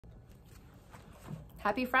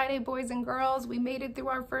Happy Friday, boys and girls. We made it through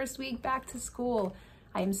our first week back to school.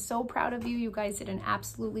 I am so proud of you. You guys did an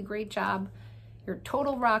absolutely great job. You're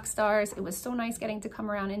total rock stars. It was so nice getting to come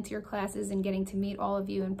around into your classes and getting to meet all of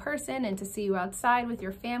you in person and to see you outside with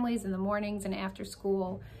your families in the mornings and after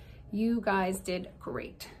school. You guys did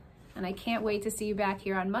great. And I can't wait to see you back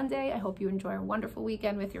here on Monday. I hope you enjoy a wonderful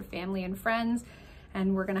weekend with your family and friends,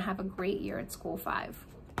 and we're gonna have a great year at School 5.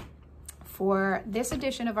 For this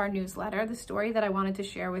edition of our newsletter, the story that I wanted to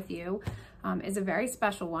share with you is a very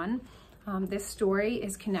special one. This story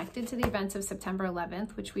is connected to the events of September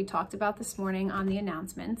 11th, which we talked about this morning on the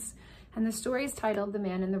announcements. And the story is titled The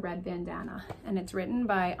Man in the Red Bandana. And it's written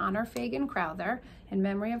by Honor Fagan Crowther in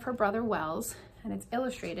memory of her brother Wells, and it's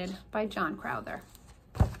illustrated by John Crowther.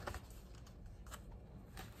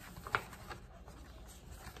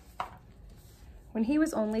 When he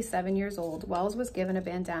was only 7 years old, Wells was given a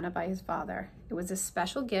bandana by his father. It was a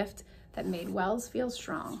special gift that made Wells feel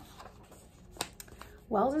strong.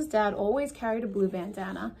 Wells's dad always carried a blue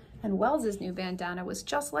bandana, and Wells's new bandana was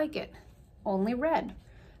just like it, only red.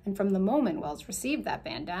 And from the moment Wells received that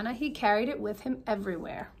bandana, he carried it with him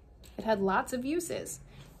everywhere. It had lots of uses.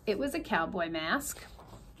 It was a cowboy mask,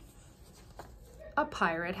 a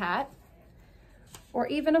pirate hat, or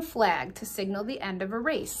even a flag to signal the end of a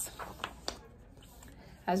race.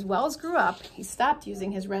 As Wells grew up, he stopped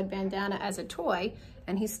using his red bandana as a toy,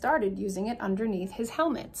 and he started using it underneath his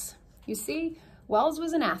helmets. You see, Wells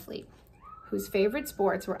was an athlete whose favorite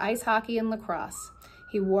sports were ice hockey and lacrosse.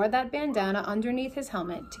 He wore that bandana underneath his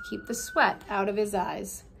helmet to keep the sweat out of his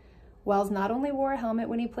eyes. Wells not only wore a helmet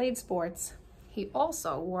when he played sports, he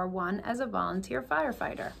also wore one as a volunteer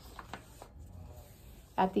firefighter.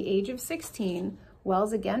 At the age of 16,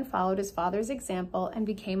 Wells again followed his father's example and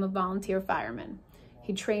became a volunteer fireman.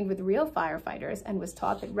 He trained with real firefighters and was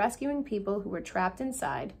taught that rescuing people who were trapped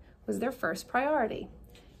inside was their first priority.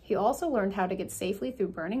 He also learned how to get safely through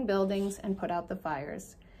burning buildings and put out the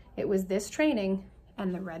fires. It was this training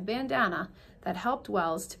and the red bandana that helped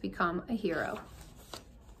Wells to become a hero.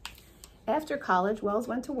 After college, Wells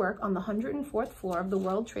went to work on the 104th floor of the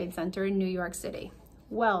World Trade Center in New York City.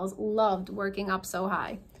 Wells loved working up so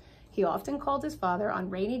high. He often called his father on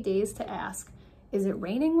rainy days to ask, "Is it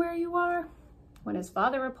raining where you are?" When his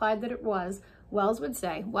father replied that it was, Wells would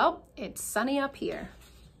say, "Well, it's sunny up here."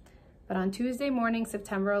 But on Tuesday morning,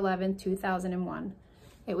 September 11, 2001,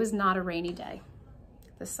 it was not a rainy day.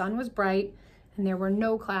 The sun was bright and there were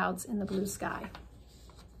no clouds in the blue sky.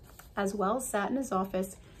 As Wells sat in his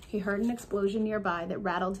office, he heard an explosion nearby that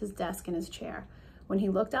rattled his desk and his chair. When he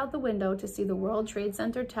looked out the window to see the World Trade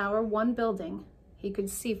Center Tower 1 building, he could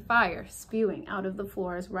see fire spewing out of the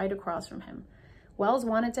floors right across from him. Wells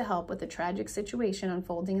wanted to help with the tragic situation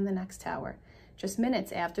unfolding in the next tower. Just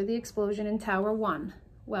minutes after the explosion in Tower 1,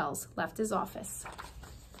 Wells left his office.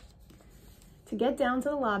 To get down to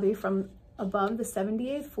the lobby from above the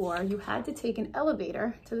 78th floor, you had to take an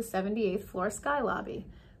elevator to the 78th floor sky lobby.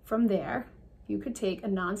 From there, you could take a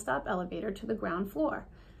nonstop elevator to the ground floor.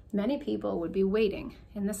 Many people would be waiting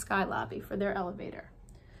in the sky lobby for their elevator.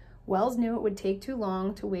 Wells knew it would take too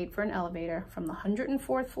long to wait for an elevator from the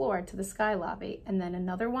 104th floor to the sky lobby and then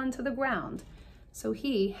another one to the ground, so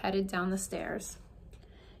he headed down the stairs.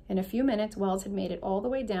 In a few minutes, Wells had made it all the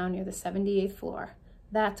way down near the 78th floor.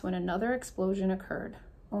 That's when another explosion occurred,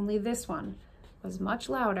 only this one was much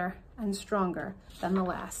louder and stronger than the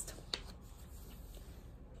last.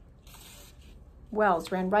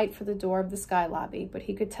 Wells ran right for the door of the sky lobby, but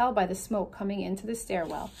he could tell by the smoke coming into the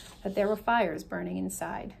stairwell that there were fires burning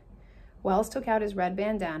inside. Wells took out his red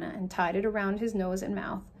bandana and tied it around his nose and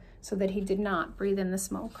mouth so that he did not breathe in the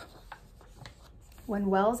smoke.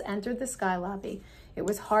 When Wells entered the sky lobby, it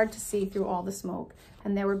was hard to see through all the smoke,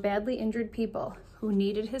 and there were badly injured people who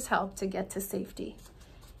needed his help to get to safety.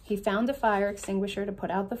 He found a fire extinguisher to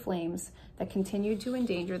put out the flames that continued to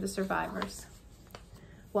endanger the survivors.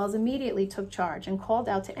 Wells immediately took charge and called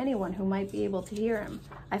out to anyone who might be able to hear him.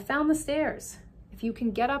 "I found the stairs. If you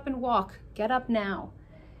can get up and walk, get up now.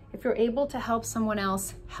 If you're able to help someone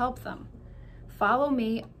else, help them. Follow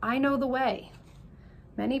me, I know the way."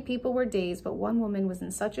 Many people were dazed, but one woman was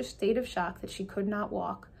in such a state of shock that she could not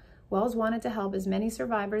walk. Wells wanted to help as many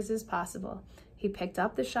survivors as possible. He picked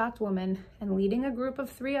up the shocked woman and, leading a group of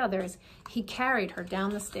 3 others, he carried her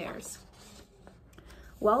down the stairs.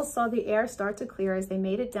 Wells saw the air start to clear as they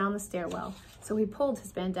made it down the stairwell, so he pulled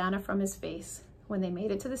his bandana from his face. When they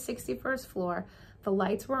made it to the 61st floor, the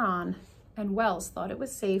lights were on, and Wells thought it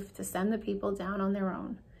was safe to send the people down on their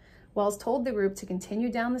own. Wells told the group to continue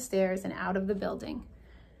down the stairs and out of the building.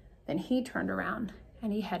 Then he turned around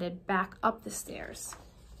and he headed back up the stairs.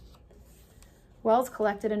 Wells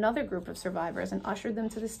collected another group of survivors and ushered them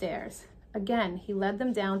to the stairs. Again, he led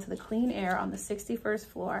them down to the clean air on the 61st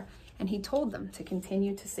floor, and he told them to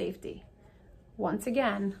continue to safety. Once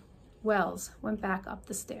again, Wells went back up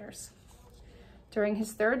the stairs. During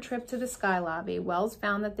his third trip to the sky lobby, Wells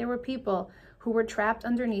found that there were people who were trapped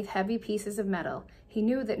underneath heavy pieces of metal. He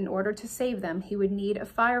knew that in order to save them, he would need a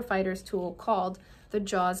firefighter's tool called the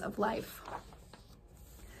Jaws of Life.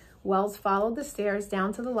 Wells followed the stairs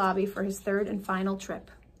down to the lobby for his third and final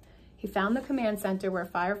trip. He found the command center where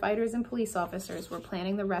firefighters and police officers were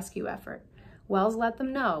planning the rescue effort. Wells let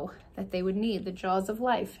them know that they would need the Jaws of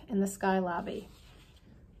Life in the sky lobby.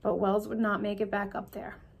 But Wells would not make it back up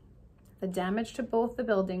there. The damage to both the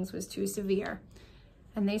buildings was too severe,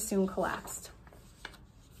 and they soon collapsed.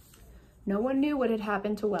 No one knew what had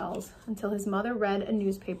happened to Wells until his mother read a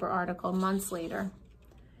newspaper article months later.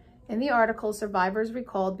 In the article, survivors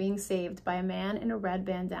recalled being saved by a man in a red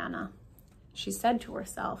bandana. She said to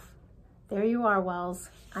herself, "There you are, Wells.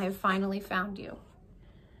 I have finally found you."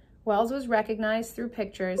 Wells was recognized through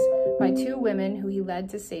pictures by two women who he led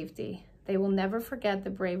to safety. They will never forget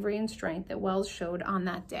the bravery and strength that Wells showed on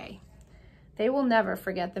that day. They will never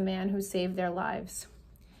forget the man who saved their lives.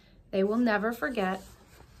 They will never forget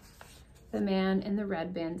the man in the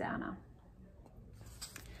red bandana.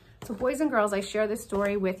 So boys and girls, I share this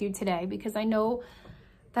story with you today because I know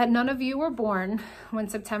that none of you were born when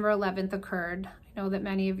September 11th occurred. I know that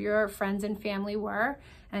many of your friends and family were,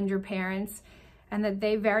 and your parents, and that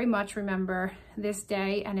they very much remember this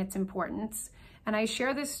day and its importance. And I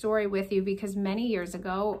share this story with you because many years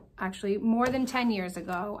ago, actually more than 10 years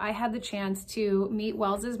ago, I had the chance to meet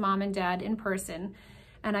Wells's mom and dad in person.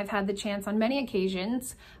 And I've had the chance on many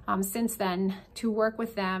occasions since then to work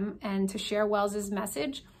with them and to share Wells's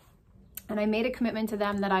message. And I made a commitment to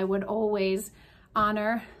them that I would always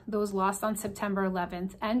honor those lost on September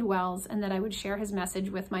 11th and Wells, and that I would share his message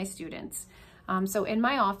with my students. So in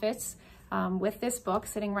my office, with this book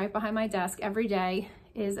sitting right behind my desk every day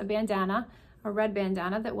is a bandana, a red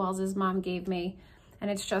bandana that Wells's mom gave me.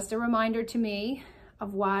 And it's just a reminder to me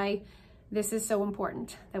of why this is so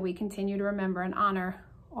important, that we continue to remember and honor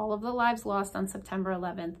all of the lives lost on September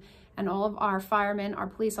 11th and all of our firemen, our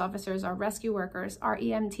police officers, our rescue workers, our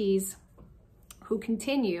EMTs who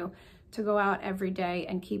continue to go out every day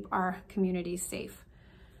and keep our communities safe.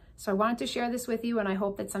 So I wanted to share this with you, and I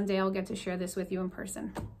hope that someday I'll get to share this with you in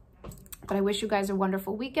person. But I wish you guys a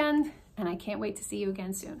wonderful weekend, and I can't wait to see you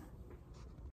again soon.